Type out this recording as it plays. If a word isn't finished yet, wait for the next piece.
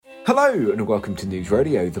Hello and welcome to News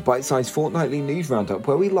Radio, the bite-sized fortnightly news roundup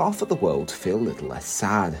where we laugh at the world to feel a little less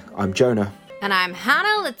sad. I'm Jonah. And I'm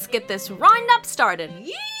Hannah. Let's get this roundup started.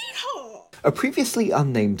 Yeehaw! A previously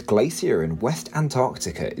unnamed glacier in West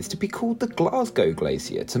Antarctica is to be called the Glasgow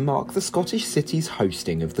Glacier to mark the Scottish city's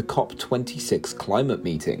hosting of the COP26 climate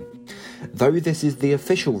meeting. Though this is the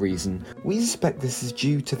official reason, we suspect this is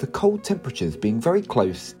due to the cold temperatures being very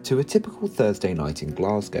close to a typical Thursday night in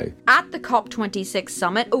Glasgow. At the COP26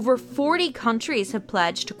 summit, over 40 countries have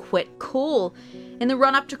pledged to quit coal. In the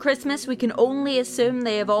run-up to Christmas, we can only assume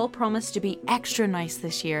they have all promised to be extra nice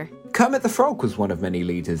this year. Kermit the Frog was one of many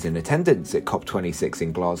leaders in attendance at COP26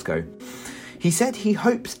 in Glasgow. He said he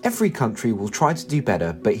hopes every country will try to do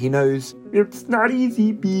better, but he knows it's not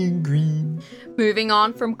easy being green. Moving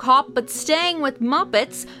on from COP, but staying with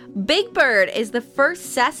Muppets, Big Bird is the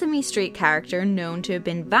first Sesame Street character known to have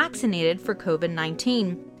been vaccinated for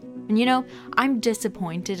COVID-19. And you know, I'm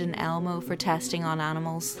disappointed in Elmo for testing on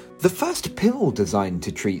animals. The first pill designed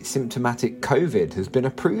to treat symptomatic COVID has been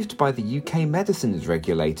approved by the UK medicines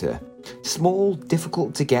regulator. Small,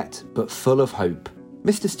 difficult to get, but full of hope.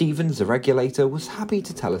 Mr. Stevens, the regulator, was happy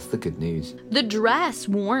to tell us the good news. The dress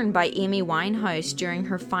worn by Amy Winehouse during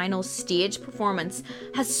her final stage performance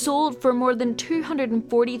has sold for more than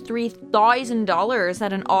 $243,000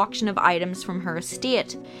 at an auction of items from her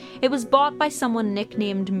estate. It was bought by someone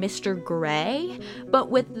nicknamed Mr. Grey, but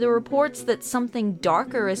with the reports that something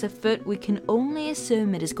darker is afoot, we can only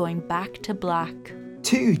assume it is going back to black.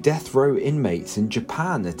 2 death row inmates in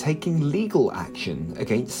Japan are taking legal action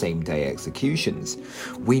against same-day executions.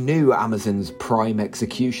 We knew Amazon's Prime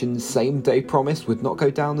Executions same-day promise would not go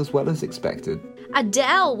down as well as expected.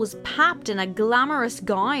 Adele was papped in a glamorous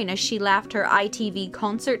gown as she left her ITV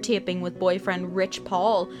concert taping with boyfriend Rich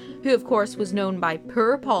Paul, who of course was known by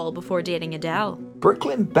Poor Paul before dating Adele.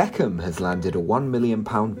 Brooklyn Beckham has landed a £1 million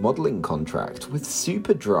modelling contract with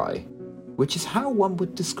Superdry, which is how one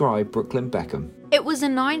would describe Brooklyn Beckham. It was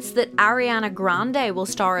announced that Ariana Grande will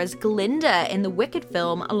star as Glinda in the Wicked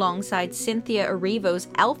film alongside Cynthia Erivo's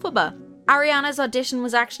Elphaba. Ariana's audition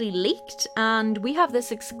was actually leaked, and we have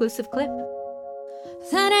this exclusive clip.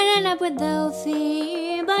 Thought I'd end up with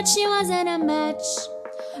Elfie, but she wasn't a match.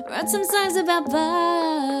 Wrote some songs about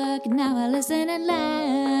Buck, now I listen and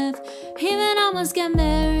laugh. Even almost got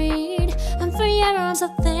married, and for your I'm so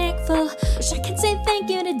thankful. Wish I could say thank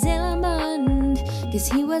you to Dylan Bond, cause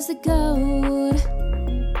he was the GOAT.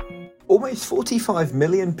 Almost 45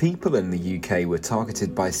 million people in the UK were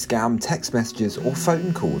targeted by scam text messages or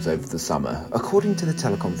phone calls over the summer, according to the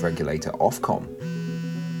telecoms regulator Ofcom.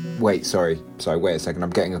 Wait a second,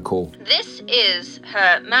 I'm getting a call. This is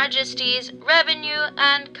Her Majesty's Revenue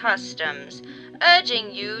and Customs,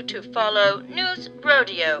 urging you to follow News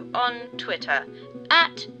Rodeo on Twitter,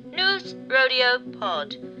 at News Rodeo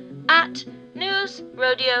Pod, at News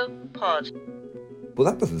Rodeo Pod. Well,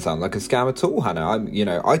 that doesn't sound like a scam at all, Hannah.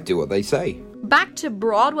 I do what they say. Back to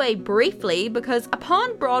Broadway briefly, because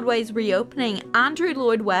upon Broadway's reopening, Andrew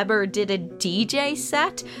Lloyd Webber did a DJ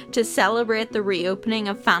set to celebrate the reopening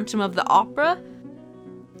of Phantom of the Opera.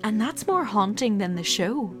 And that's more haunting than the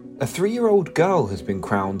show. A 3-year-old girl has been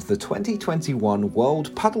crowned the 2021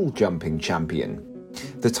 World Puddle Jumping Champion.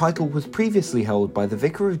 The title was previously held by the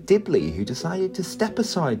Vicar of Dibley, who decided to step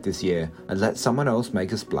aside this year and let someone else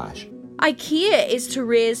make a splash. IKEA is to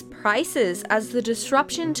raise prices as the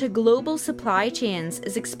disruption to global supply chains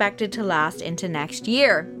is expected to last into next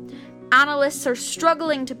year. Analysts are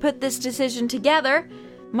struggling to put this decision together,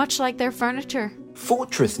 much like their furniture.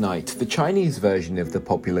 Fortress Night, the Chinese version of the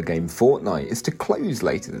popular game Fortnite, is to close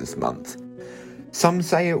later this month. Some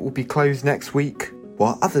say it will be closed next week,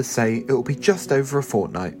 while others say it will be just over a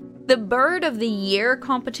fortnight. The Bird of the Year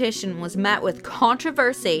competition was met with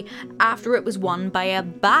controversy after it was won by a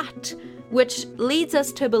bat, which leads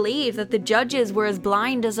us to believe that the judges were as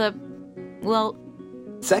blind as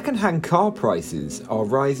Second-hand car prices are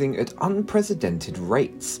rising at unprecedented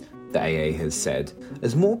rates, the AA has said,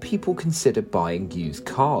 as more people consider buying used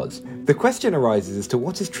cars. The question arises as to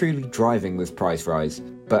what is truly driving this price rise,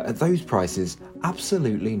 but at those prices,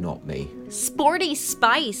 absolutely not me. Sporty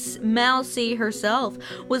Spice, Mel C herself,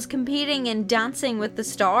 was competing in Dancing with the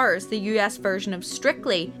Stars, the US version of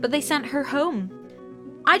Strictly, but they sent her home.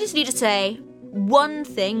 I just need to say one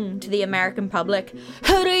thing to the American public.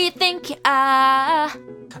 Who do you think you are?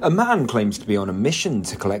 A man claims to be on a mission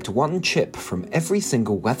to collect one chip from every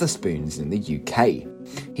single Wetherspoons in the UK.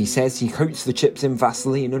 He says he coats the chips in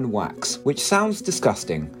Vaseline and wax, which sounds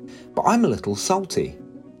disgusting, but I'm a little salty.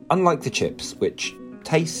 Unlike the chips, which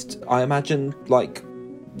taste, I imagine, like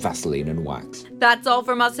Vaseline and wax. That's all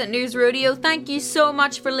from us at News Rodeo. Thank you so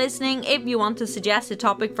much for listening. If you want to suggest a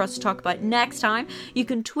topic for us to talk about next time, you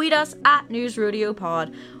can tweet us at News Rodeo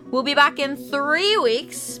Pod. We'll be back in 3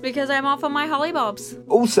 weeks because I'm off on my hollybobs.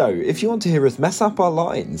 Also, if you want to hear us mess up our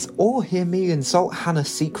lines or hear me insult Hannah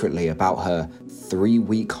secretly about her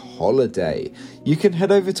 3-week holiday, you can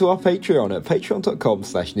head over to our Patreon at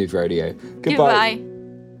patreon.com/newsrodeo. Goodbye.